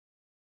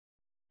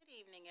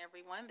Evening,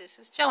 everyone. This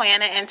is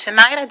Joanna, and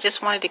tonight I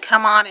just wanted to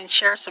come on and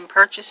share some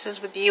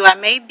purchases with you. I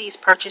made these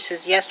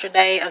purchases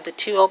yesterday of the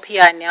 2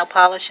 OPI nail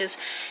polishes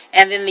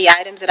and then the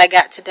items that I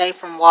got today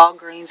from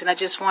Walgreens, and I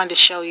just wanted to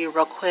show you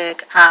real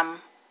quick.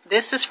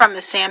 This is from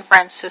the San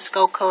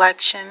Francisco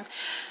collection,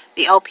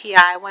 the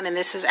OPI one, and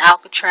this is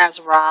Alcatraz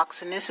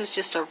Rocks, and this is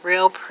just a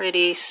real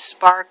pretty,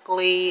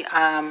 sparkly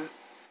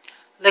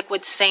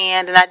liquid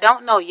sand, and I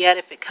don't know yet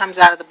if it comes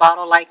out of the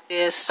bottle like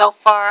this. So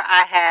far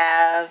I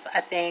have,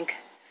 I think,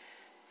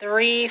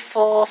 3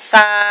 full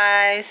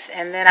size,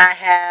 and then I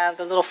have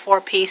the little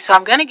 4-piece, so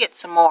I'm going to get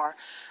some more.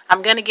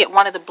 I'm going to get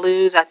one of the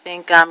blues. I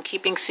think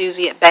Keeping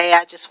Susie at Bay.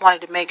 I just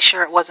wanted to make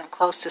sure it wasn't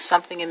close to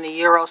something in the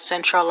Euro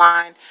Central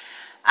line.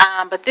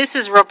 But this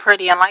is real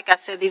pretty, and like I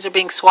said, these are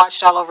being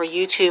swatched all over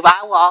YouTube.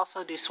 I will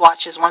also do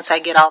swatches once I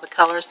get all the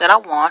colors that I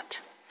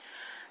want.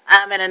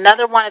 And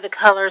another one of the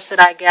colors that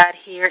I got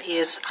here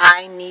is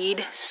I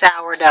Need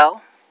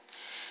Sourdough.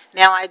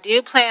 Now, I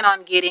do plan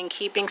on getting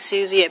Keeping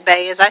Susie at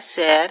Bay, as I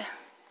said.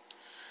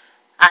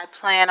 I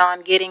plan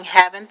on getting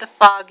Haven't the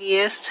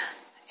Foggiest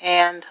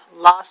and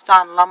Lost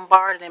on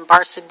Lombard and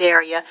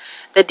Barcadaria.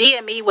 The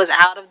DME was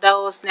out of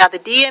those. Now, the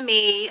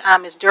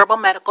DME is durable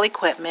medical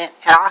equipment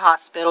at our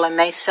hospital, and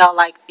they sell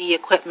like the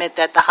equipment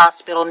that the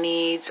hospital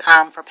needs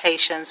for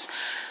patients,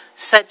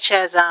 such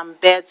as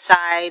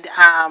bedside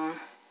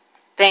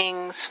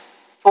things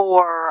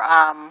for,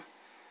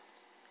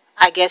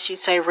 I guess you'd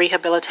say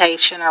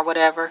rehabilitation or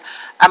whatever.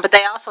 But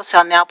they also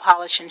sell nail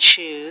polish and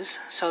shoes.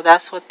 So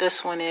that's what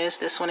this one is.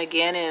 This one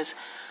again is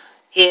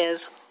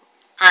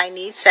I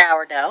Need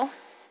Sourdough.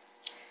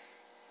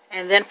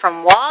 And then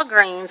from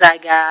Walgreens I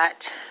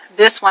got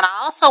this one.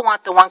 I also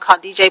want the one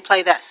called DJ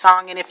Play That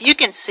Song. And if you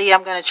can see,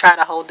 I'm going to try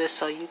to hold this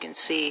so you can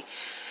see.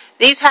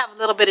 These have a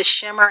little bit of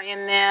shimmer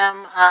in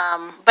them,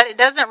 but it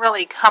doesn't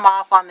really come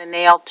off on the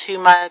nail too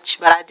much.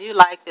 But I do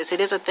like this. It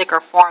is a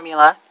thicker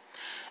formula.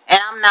 And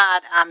I'm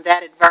not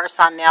that adverse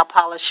on nail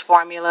polish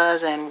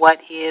formulas and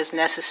what is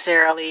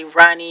necessarily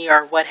runny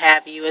or what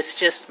have you. It's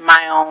just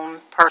my own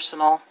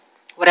personal,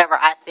 whatever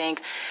I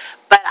think.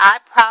 But I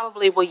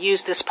probably will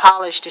use this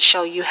polish to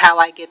show you how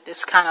I get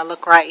this kind of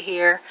look right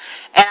here.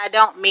 And I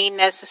don't mean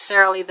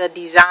necessarily the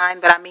design,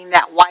 but I mean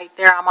that white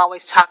there. I'm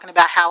always talking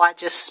about how I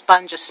just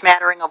sponge a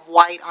smattering of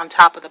white on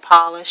top of the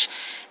polish.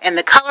 And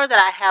the color that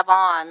I have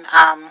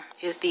on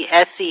is the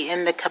Essie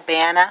in the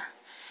Cabana.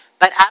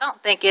 But I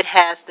don't think it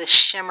has the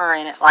shimmer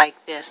in it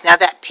like this. Now,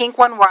 that pink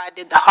one where I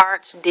did the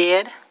hearts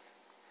did.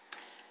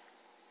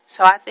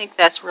 So I think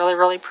that's really,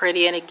 really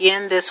pretty. And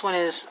again, this one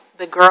is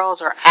The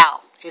Girls Are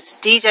Out. It's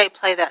DJ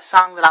Play That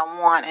Song That I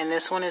Want, and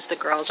this one is The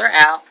Girls Are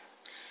Out.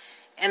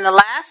 And the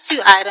last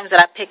 2 items that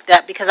I picked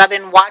up, because I've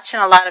been watching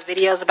a lot of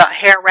videos about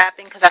hair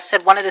wrapping, because I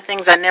said one of the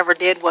things I never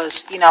did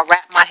was,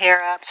 wrap my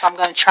hair up. So I'm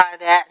going to try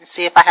that and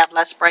see if I have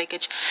less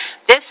breakage.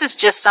 This is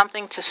just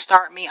something to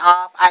start me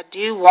off. I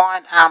do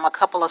want a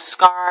couple of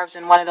scarves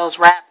and one of those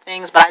wrap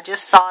things, but I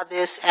just saw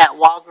this at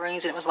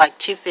Walgreens, and it was like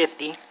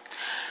 $2.50.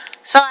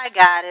 So I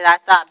got it. I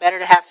thought better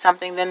to have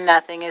something than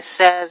nothing. It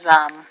says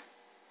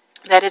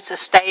that it's a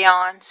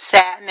stay-on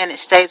satin, and it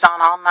stays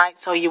on all night,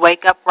 so you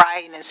wake up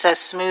right, and it says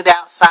smooth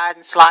outside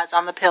and slides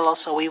on the pillow,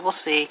 so we will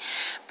see.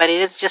 But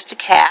it is just a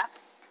cap.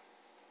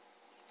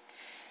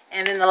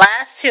 And then the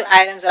last 2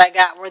 items that I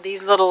got were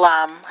these little,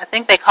 I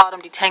think they called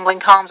them detangling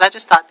combs. I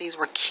just thought these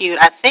were cute.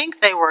 I think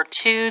they were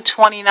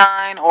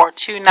 $2.29 or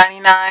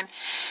 $2.99,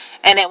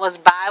 and it was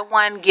buy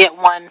one, get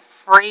one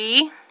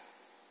free.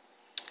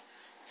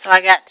 So I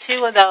got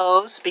 2 of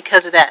those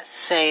because of that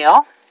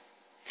sale.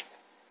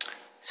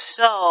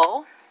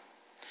 So,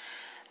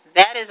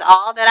 that is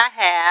all that I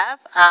have.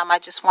 I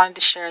just wanted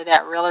to share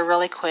that really,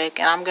 really quick.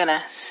 And I'm going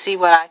to see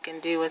what I can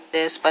do with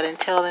this. But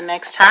until the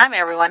next time,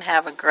 everyone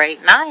have a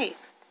great night.